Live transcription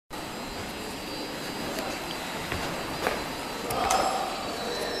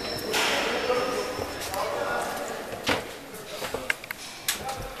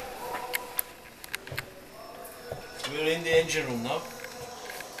engine room now.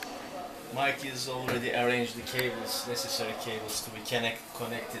 Mike has already arranged the cables, necessary cables to be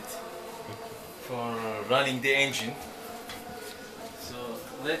connected for running the engine. So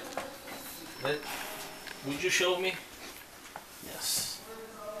would you show me? Yes.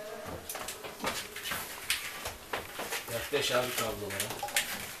 Yaklaş abi kablolara.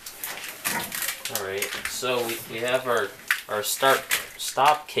 Alright, so we have our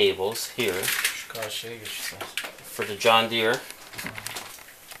stop cables here Şu karşıya geçsen. for the John Deere.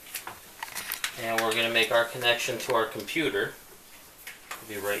 And we're going to make our connection to our computer.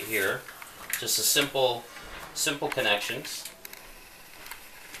 It'll be right here. Just a simple connections.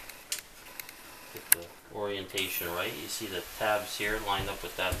 Get the orientation right. You see the tabs here lined up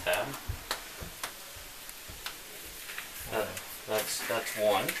with that tab. That's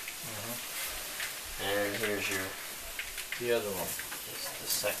one. And here's The other one. the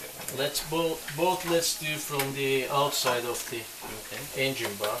second one. Let's let's do from the outside of the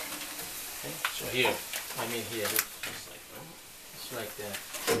engine bar. Okay. So here, I mean here, Just like that. it's like that.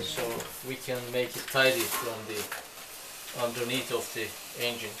 So we can make it tidy from the underneath of the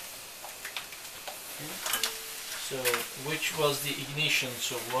engine. So which was the ignition?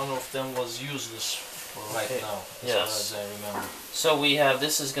 So one of them was useless for right now, as far as I remember. So we have,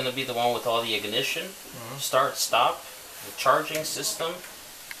 this is going to be the one with all the ignition, start, stop, the charging system,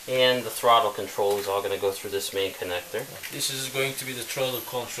 and the throttle control is all going to go through this main connector. This is going to be the throttle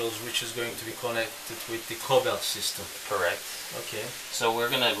controls, which is going to be connected with the cobalt system. Correct. Okay. So we're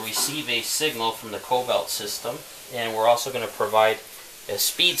going to receive a signal from the cobalt system, and we're also going to provide a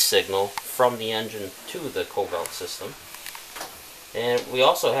speed signal from the engine to the cobalt system. And we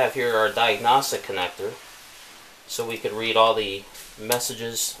also have here our diagnostic connector, so we could read all the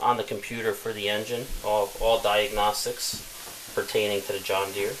messages on the computer for the engine, all diagnostics pertaining to the John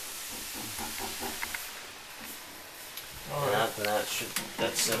Deere. Alright.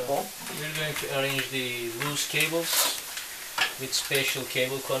 That's simple. We're going to arrange the loose cables with special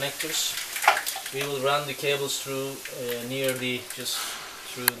cable connectors. We will run the cables through just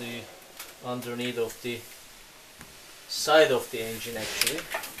through the underneath of the side of the engine actually.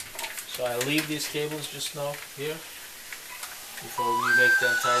 So I'll leave these cables just now here before we make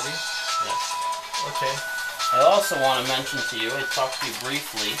them tidy. Yes. Okay. I also want to mention to you, I talked to you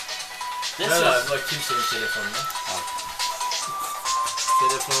briefly. This is Bak kimsenin telefonuna.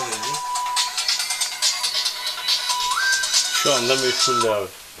 Telefonu vereyim. Şu anda meşgul abi.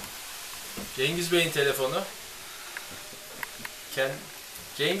 Cengiz Bey'in telefonu.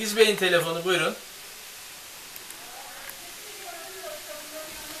 Cengiz Bey'in telefonu buyurun.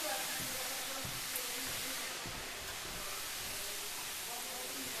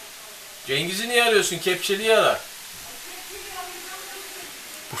 Cengiz'i niye arıyorsun? Kepçeli'yi ara.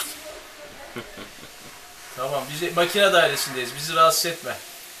 Tamam, biz makine dairesindeyiz. Bizi rahatsız etme.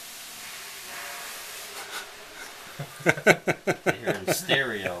 here in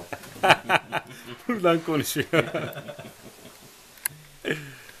stereo. Buradan konuşuyor.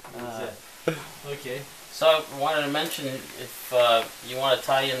 Okay. So I wanted to mention, if you want to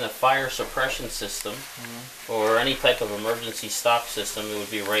tie in the fire suppression system or any type of emergency stop system, it would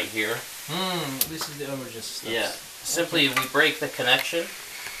be right here. This is the emergency stop. Yeah. Simply, we break the connection,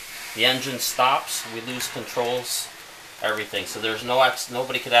 the engine stops, we lose controls, everything. So there's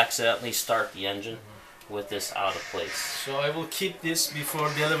nobody could accidentally start the engine with this out of place. So I will keep this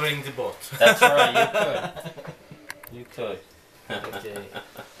before delivering the boat. That's right, you could. You could. Okay.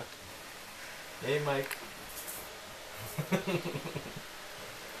 Hey Mike.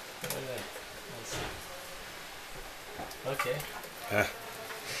 Okay. Heh.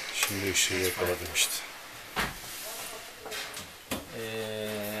 Şimdi ışığı yakaladım işte.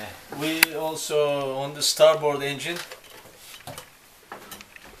 We also on the starboard engine.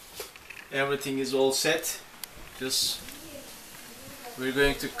 Everything is all set. Just we're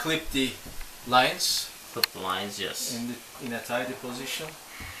going to clip the lines. Clip the lines, yes. In a tidy position.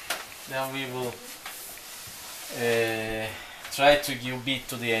 Then we will try to give beat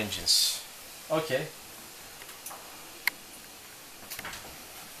to the engines. Okay.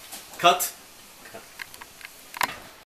 Cut.